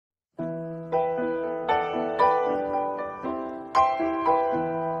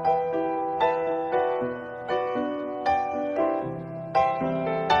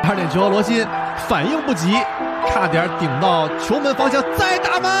球，罗辛反应不及，差点顶到球门方向，再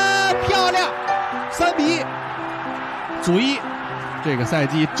打门，漂亮，3比1。祖一这个赛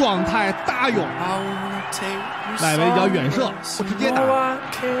季状态大勇，外围一脚远射，不直接打。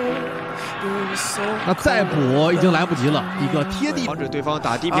那再补已经来不及了，一个贴地，防止对方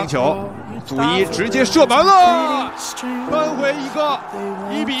打低平球，祖一直接射门了，扳回一个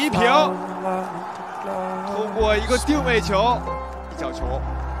1比1平。通过一个定位球，一脚球，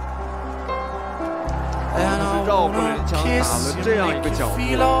绕过人墙打了这样一个角度。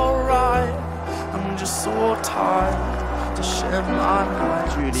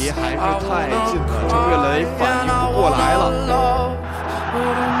距离还是太近了，陈瑞雷反应不过来了。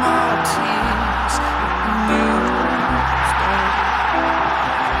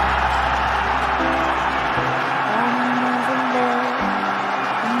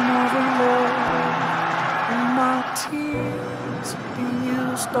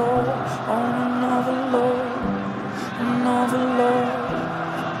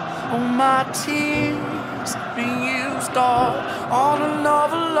My tears been used all on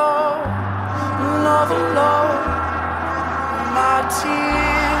another love, another love. My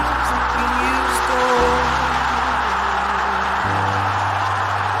tears been used all.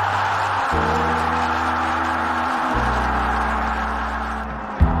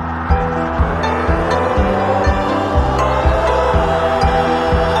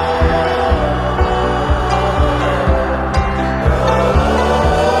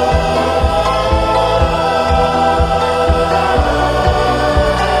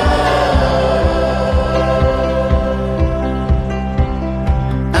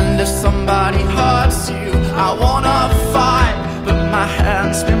 Somebody hurts you, I wanna fight, but my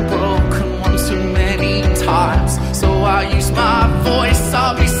hand's been broken one too many times. So I use my voice,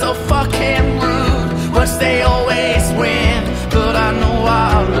 I'll be so fucking rude. Words they always win, but I know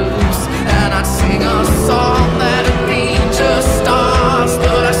I'll lose. And I'd sing a song that'd be just stars,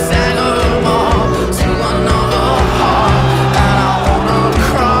 but I sang them all to another heart. And I wanna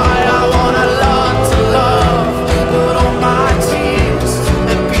cry, I wanna learn to love, but all my tears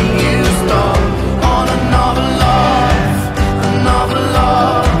have been used up on another love, another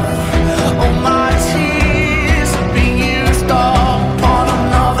love. All my tears have been used up on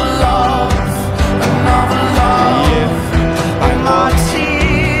another love, another love. All my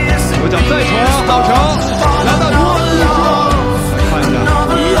tears have been used up on another love, 看着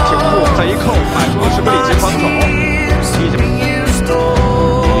一停步再一扣，迈出了10个里级防守，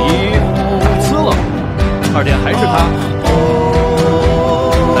一打呲了，2点还是他，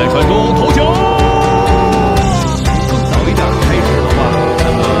在传中头球。更早一点开始的话，咱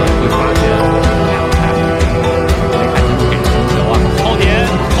们会发现这样看，没看清楚给头球啊，后点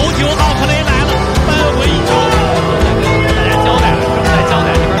头球，奥克雷来了，扳回一球。跟大家交代了，正在交代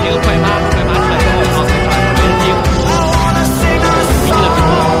这边这个快马撤球，奥克雷打成连击。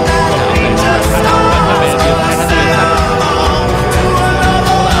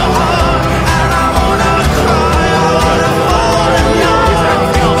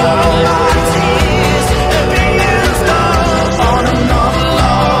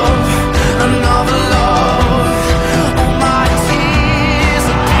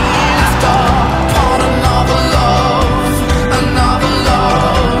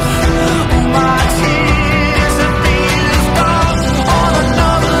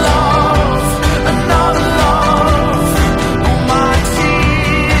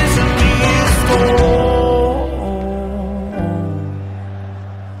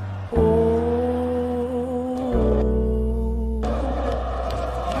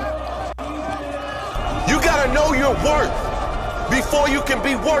Know your worth before you can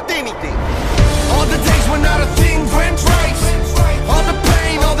be worth anything. All the days when not a thing went right, all the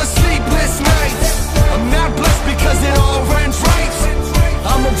pain, all the sleepless nights. I'm not blessed because it all went right.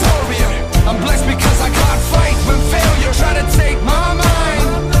 I'm a warrior, I'm blessed because I can't fight. When failure tried to take my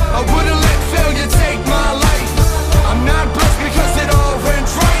mind, I wouldn't let failure take my life. I'm not blessed because it all went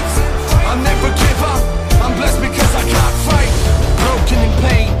right. I'll never give up, I'm blessed because I can't fight. Broken in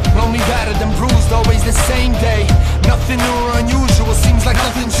pain, lonely, battered and bruised, always the same day. Nothing new or unusual, seems like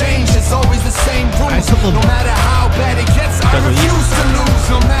nothing changed. It's always the same rules. No matter how bad it gets, I refuse to lose.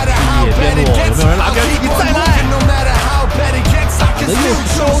 No matter how bad it gets, I'll keep on moving. No matter how bad it gets, I can still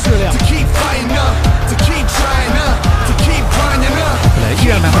choose to keep fighting up, to keep trying up, to keep grinding up. 依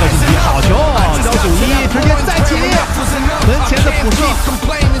然拿回来进击，好球，交祖一直接再起，门前的补射。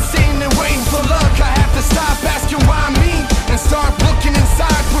Start looking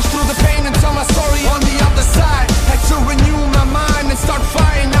inside, push through the pain and tell my story on the other side. Had to renew my mind and start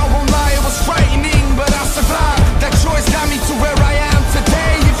fighting. I won't lie, it was frightening, but I survived. That choice got me to where I am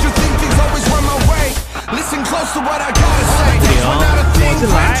today. If you think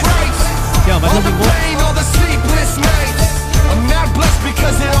All the pain, all the sleepless nights. I'm not blessed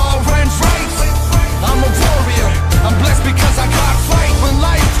because it all went right. I'm a warrior, I'm blessed because I got fight. When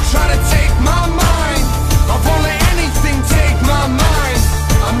life try to take my mind, I won't let anything take my mind.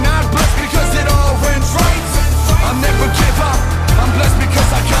 I'm not blessed because it all went right. I'll never give up, I'm blessed because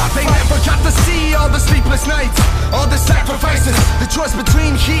I got fight. They never got to see all the sleepless nights, all the sacrifices, the choice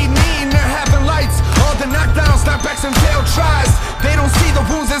between heat and eating or having lights. All the knockdowns, knockbacks and failed tries. They don't see the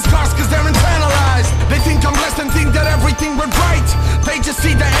wounds and scars cause they're internalized. They think I'm blessed and think that everything went right. They just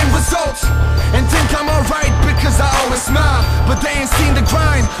see the end results and think I'm alright because I always smile. But they ain't seen the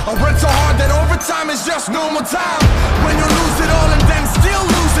grind. I work so hard that overtime is just normal time. When you lose it all and then still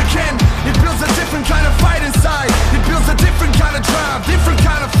lose again, it builds a different kind of fight inside. It builds a different kind of drive, different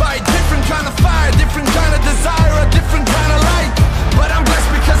kind of fight, different kind of fire, different kind of desire, a different kind of light. But I'm blessed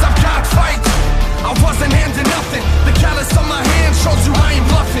because I've got fight. I wasn't handing nothing. The callus on my hand shows you I ain't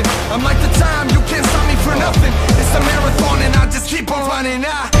bluffing. I'm like the time, you can't stop me for nothing. It's a marathon and I just keep on running.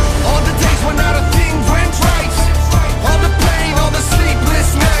 All the days when not a thing went right, all the pain, all the sleepless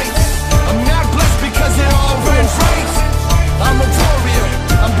nights. I'm not blessed because it all went right. I'm a warrior,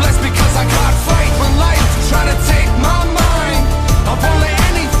 I'm blessed because I got fight. When life try to take my mind, I won't let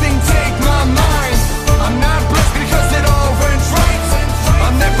anything take my mind. I'm not blessed because it all went right.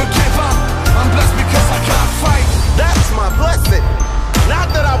 I'll never give up, I'm blessed because I got fight. That's my blessing. Not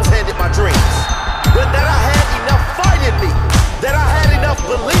that I was handed my dreams, but that I had enough fight in me, that I had enough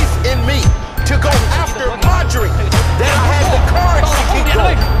belief in me to go after my dream, that I had the courage to keep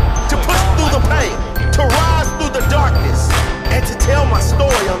going, to push through the pain, to rise through the darkness, and to tell my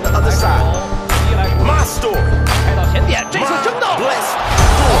story on the other side. My story. My blessed.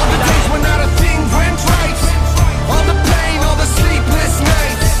 All the days when not a thing went right, all the pain, all the sleepless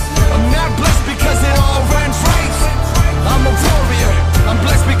nights. I'm not blessed because it all went right. I'm a warrior, I'm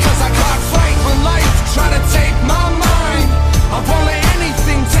blessed because I got fight. When life try to take my mind, I won't let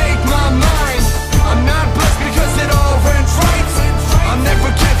anything take my mind. I'm not blessed because it all went right. I'll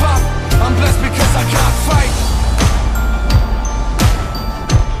never give up, I'm blessed because I got fight.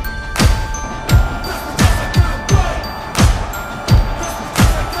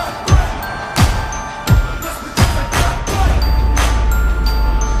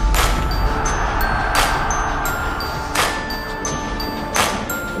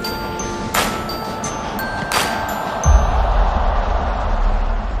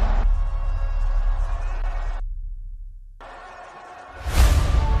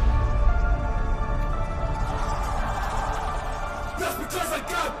 That's because I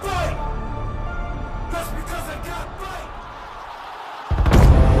got fight. That's because I got fight.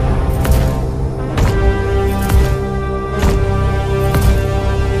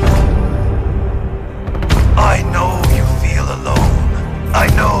 I know you feel alone. I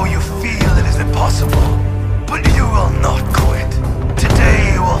know you feel it is impossible. But you will not quit.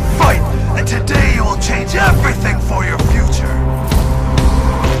 Today you will fight, and today you will change everything for your future.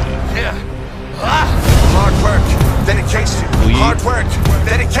 Yeah. Hard work, dedication. Hard work,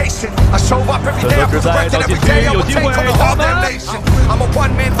 dedication. I show up every day, I put the work in every day. I will take on the whole damn nation. I'm a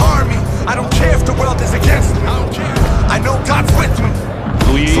one-man army. I don't care if the world is against me. I don't care. I know God's with me.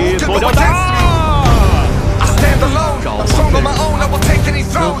注意左脚打。 I stand alone. I'm strong on my own. I will take any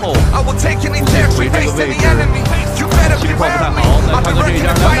throne. I will take any territory, face any enemy. You better be wary of me. I've been working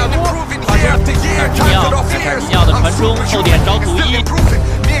and fighting, improving year after year. Conquered all fears. I'm still improving.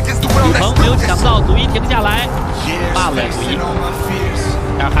 Me against the world 吕 that's 鹏没有 ruthless. 想到祖一停下来，慢了祖一，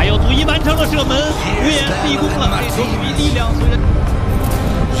但还有祖一完成了射门，无言立功了。这球祖一力量随着。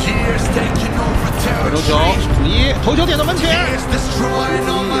回中球，祖一头球点到门前。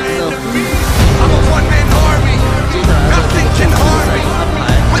 I'm a one-man army. Nothing can harm me.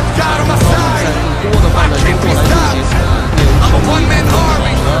 With God on my side, I can't be stopped. I'm a one-man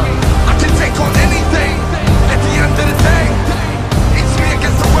army. I can take on anything. At the end of the day, it's me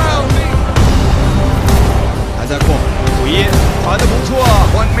against the world. 还在控，祖一传的不错。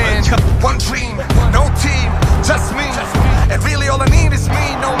 One man, one dream, no team, just me. And really all I need is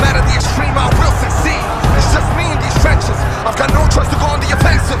me. No matter the extreme, I will succeed. It's just me in these trenches. I've got no choice to go on the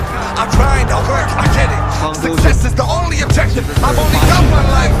offensive. I grind, I work, I get it. Success is the only objective. I've only got one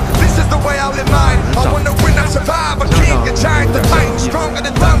life. This is the way I live mine. I wanna win, I survive. A king, a giant, a titan, stronger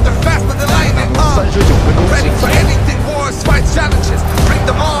than thunder, faster than lightning. I'm ready for anything. Wars, fights, challenges. Bring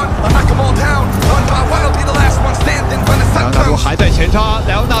them on, I'll knock them all down. One by one, I'll be the last one standing when the 莱 sun 昂纳多 comes. 还在前插，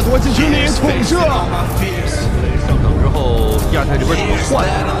莱昂纳多禁区里捅射。上场之后，第二赛这边怎么换？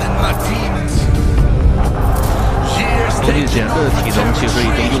罗进贤的体能其实已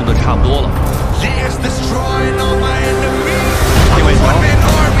经用的差不多了。Years destroying all my enemies. 定位球，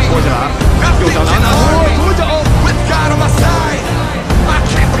拖起来，右脚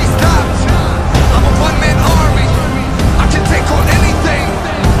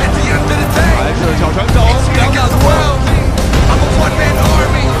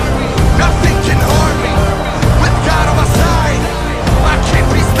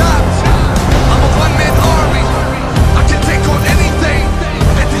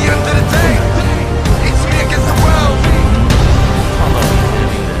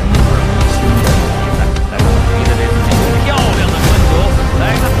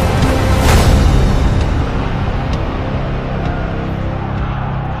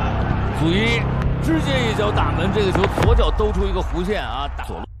这个球左脚兜出一个弧线啊，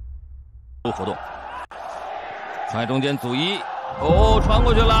左路活动，传中间祖伊，传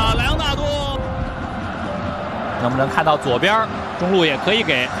过去了，莱昂纳多，能不能看到左边中路也可以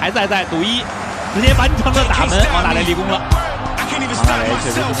给，还在祖伊直接完成了打门，王大雷立功了。王大雷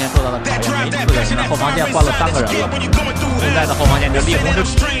确实今天受到的考验，没4个人呢，后防线换了3个人了。现在的后防线是力宏是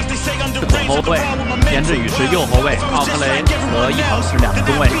左后卫，严志宇是右后卫，奥克雷和伊藤是2个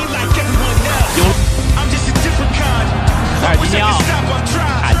中卫。卡尔迪尼奥，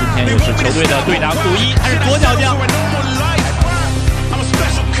他今天又是球队的队长祖伊，他是左脚将。